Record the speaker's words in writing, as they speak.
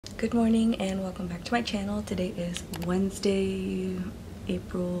Good morning and welcome back to my channel. Today is Wednesday,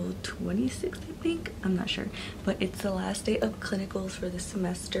 April 26th, I think. I'm not sure, but it's the last day of clinicals for this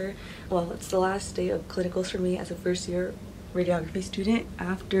semester. Well, it's the last day of clinicals for me as a first year radiography student.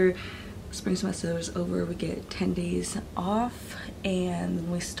 After spring semester is over, we get 10 days off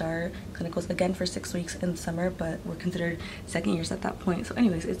and we start clinicals again for 6 weeks in the summer, but we're considered second years at that point. So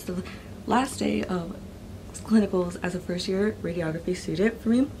anyways, it's the last day of clinicals as a first year radiography student for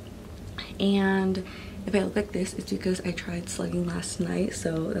me. And if I look like this, it's because I tried slugging last night,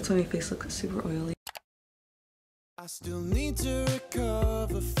 so that's why my face looks super oily. I still need to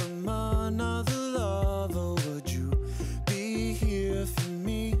recover from another lover. Would you be here for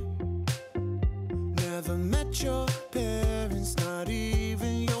me? Never met your parents, not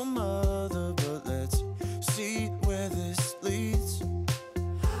even your mother, but let's see where this leads.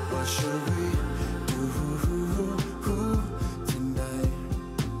 What should we do tonight?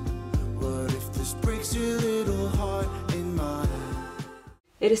 What if this breaks your little heart in mine?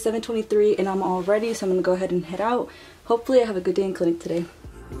 It is 7:23 and I'm all ready, so I'm gonna go ahead and head out. Hopefully I have a good day in clinic today.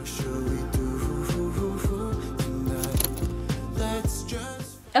 What should we do tonight? Let's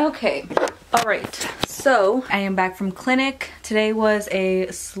just... Okay, all right. So I am back from clinic. Today was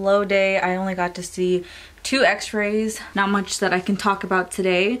a slow day. I only got to see 2 x-rays. Not much that I can talk about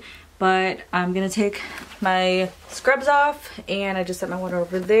today, but I'm gonna take my scrubs off and I just set my water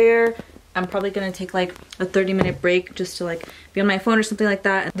over there. I'm probably gonna take like a 30-minute break just to like be on my phone or something like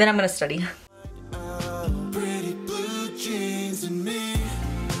that. And then I'm gonna study. Pretty blue jeans and me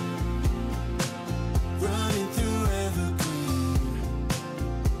running through evergreen.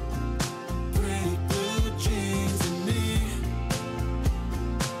 Pretty blue jeans and me.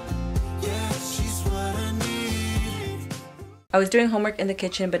 Yeah, she's what I need. I was doing homework in the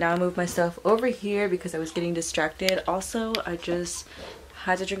kitchen, but now I moved my stuff over here because I was getting distracted. Also, I just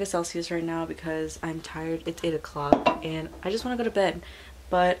had to drink a Celsius right now because I'm tired. It's 8 o'clock and I just want to go to bed,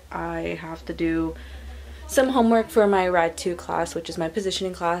 but I have to do some homework for my Rad 2 class, which is my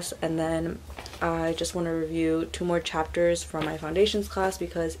positioning class, and then I just want to review 2 more chapters from my foundations class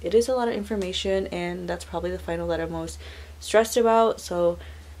because it is a lot of information and that's probably the final that I'm most stressed about. So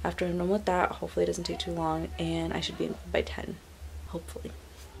after I'm done with that, hopefully it doesn't take too long and I should be in bed by 10, hopefully.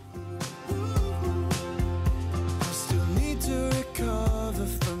 I still need to recover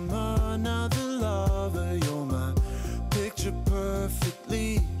from another lover. You're my picture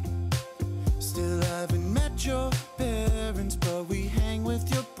perfectly. Still haven't met your parents, but we hang with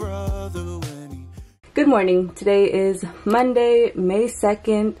your brother when he... Good morning. Today is Monday, May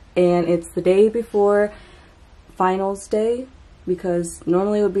 2nd, and it's the day before finals day because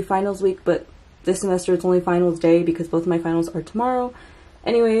normally it would be finals week, but this semester it's only finals day because both of my finals are tomorrow.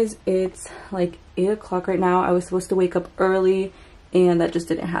 Anyways, it's like 8 o'clock right now. I was supposed to wake up early and that just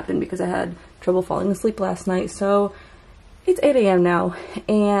didn't happen because I had trouble falling asleep last night. So it's 8 a.m. now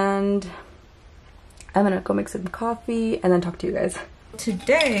and I'm gonna go make some coffee and then talk to you guys.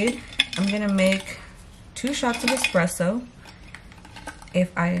 Today, I'm gonna make 2 shots of espresso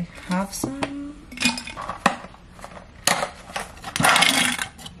if I have some.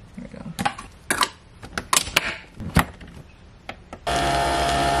 Here we go.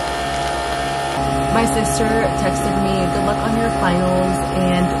 My sister texted me, good luck on your finals,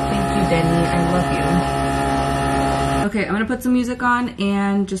 and thank you, Denny, I love you. Okay, I'm gonna put some music on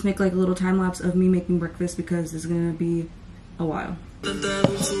and just make like a little time lapse of me making breakfast because this is gonna be a while.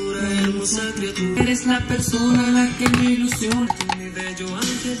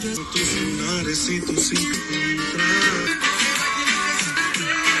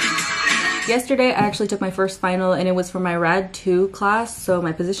 Yesterday I actually took my first final and it was for my Rad 2 class, so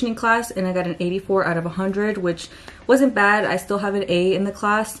my positioning class, and I got an 84 out of 100, which wasn't bad. I still have an A in the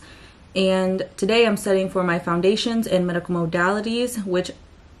class. And today I'm studying for my foundations and medical modalities, which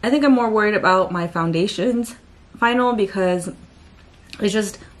I think I'm more worried about my foundations final because it's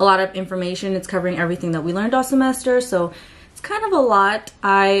just a lot of information. It's covering everything that we learned all semester, so it's kind of a lot.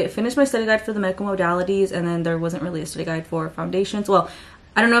 I finished my study guide for the medical modalities and then there wasn't really a study guide for foundations. Well,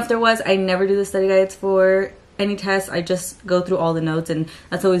 I don't know if there was. I never do the study guides for any tests. I just go through all the notes and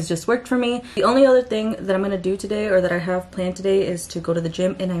that's always just worked for me. The only other thing that I'm going to do today, or that I have planned today, is to go to the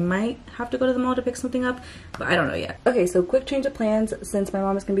gym, and I might have to go to the mall to pick something up, but I don't know yet. Okay, so quick change of plans. Since my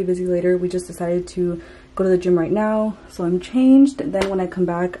mom is going to be busy later, we just decided to go to the gym right now. So I'm changed. Then when I come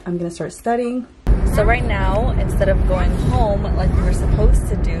back, I'm going to start studying. So right now, instead of going home like we were supposed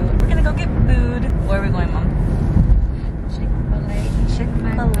to do, we're going to go get food. Where are we going, Mom? Chick-fil-A.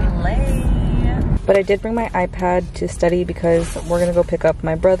 But I did bring my iPad to study because we're gonna go pick up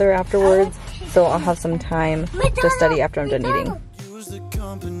my brother afterwards, so I'll have some time to study after I'm done eating. Use the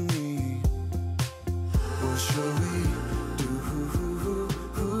company. What shall we do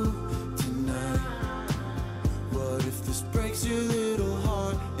tonight? What if this breaks your little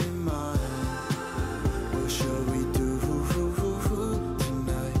heart in mine? What shall we do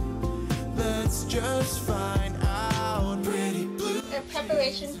tonight? Let's just find out. Pretty blue. The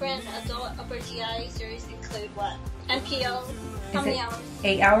preparation for an adult upper GI series include what? MPO? How many hours?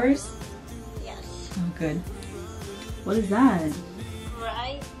 8 hours? Yes. Oh, good. What is that?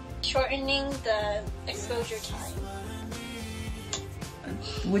 Right? Shortening the exposure time.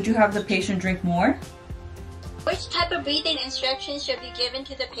 Would you have the patient drink more? Which type of breathing instructions should be given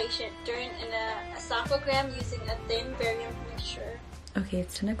to the patient during an esophagram using a thin barium mixture? Okay,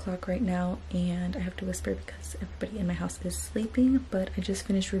 it's 10 o'clock right now, and I have to whisper because everybody in my house is sleeping, but I just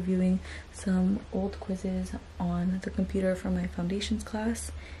finished reviewing some old quizzes on the computer from my foundations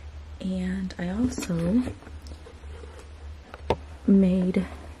class, and I also made,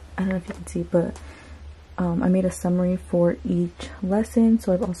 I don't know if you can see, but I made a summary for each lesson,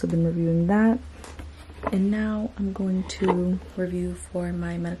 so I've also been reviewing that. And now I'm going to review for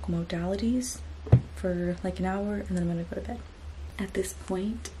my medical modalities for like an hour, and then I'm gonna go to bed. At this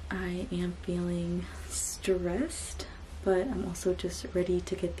point, I am feeling stressed, but I'm also just ready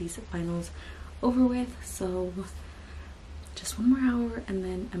to get these finals over with. So just one more hour, and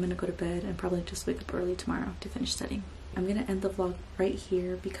then I'm gonna go to bed and probably just wake up early tomorrow to finish studying. I'm gonna end the vlog right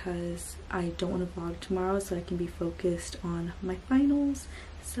here because I don't want to vlog tomorrow, so I can be focused on my finals.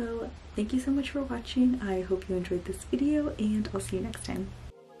 So thank you so much for watching. I hope you enjoyed this video, and I'll see you next time.